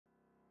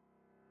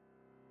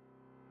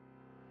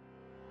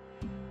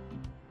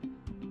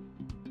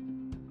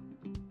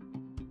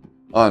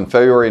On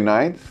February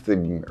 9th,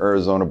 the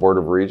Arizona Board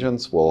of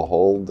Regents will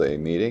hold a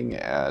meeting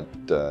at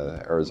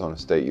Arizona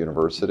State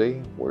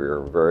University.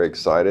 We're very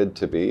excited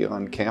to be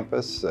on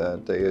campus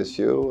at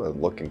ASU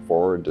and looking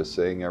forward to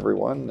seeing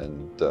everyone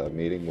and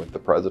meeting with the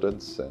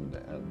presidents and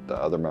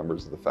other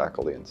members of the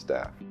faculty and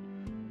staff.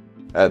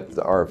 At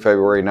our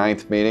February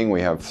 9th meeting,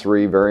 we have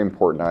three very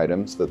important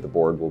items that the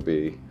board will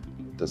be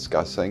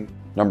discussing.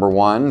 Number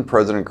one,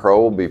 President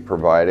Crow will be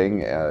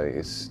providing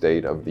a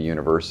state of the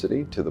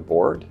university to the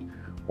board,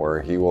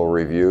 where he will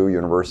review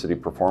university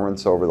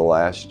performance over the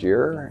last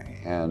year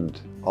and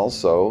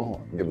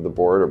also give the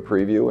board a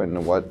preview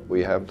into what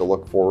we have to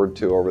look forward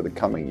to over the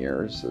coming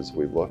years as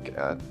we look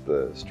at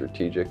the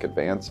strategic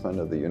advancement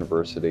of the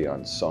university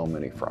on so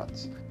many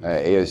fronts.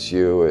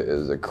 ASU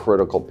is a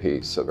critical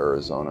piece of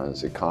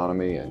Arizona's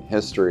economy and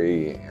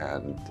history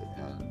and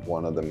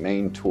one of the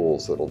main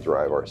tools that will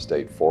drive our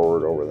state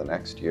forward over the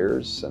next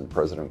years, and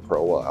President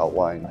Crow will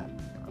outline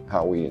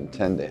how we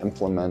intend to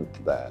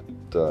implement that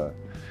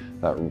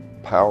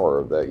power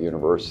of that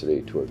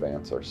university to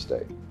advance our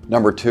state.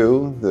 Number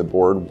two, the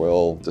board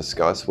will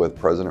discuss with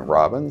President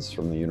Robbins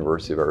from the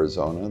University of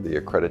Arizona the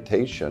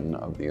accreditation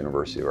of the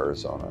University of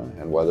Arizona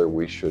and whether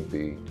we should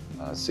be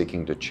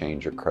seeking to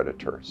change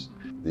accreditors.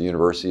 The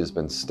university has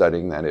been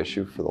studying that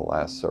issue for the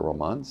last several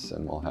months,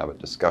 and we'll have a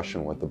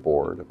discussion with the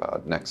board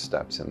about next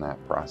steps in that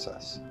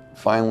process.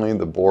 Finally,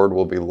 the board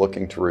will be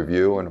looking to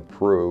review and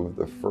approve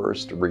the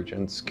first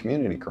Regents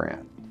Community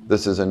Grant.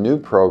 This is a new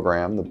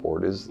program the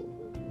board is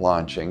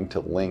launching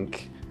to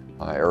link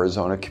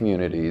Arizona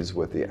communities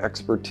with the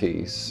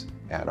expertise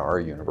at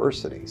our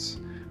universities.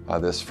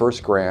 This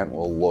first grant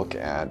will look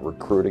at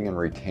recruiting and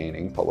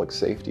retaining public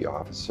safety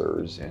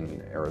officers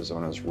in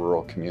Arizona's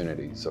rural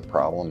communities, a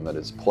problem that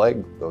has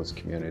plagued those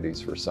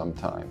communities for some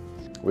time.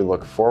 We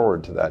look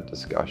forward to that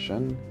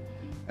discussion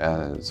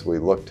as we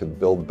look to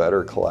build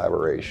better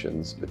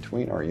collaborations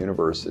between our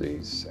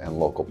universities and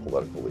local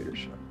political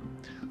leadership.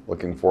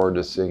 Looking forward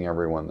to seeing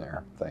everyone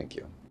there. Thank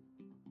you.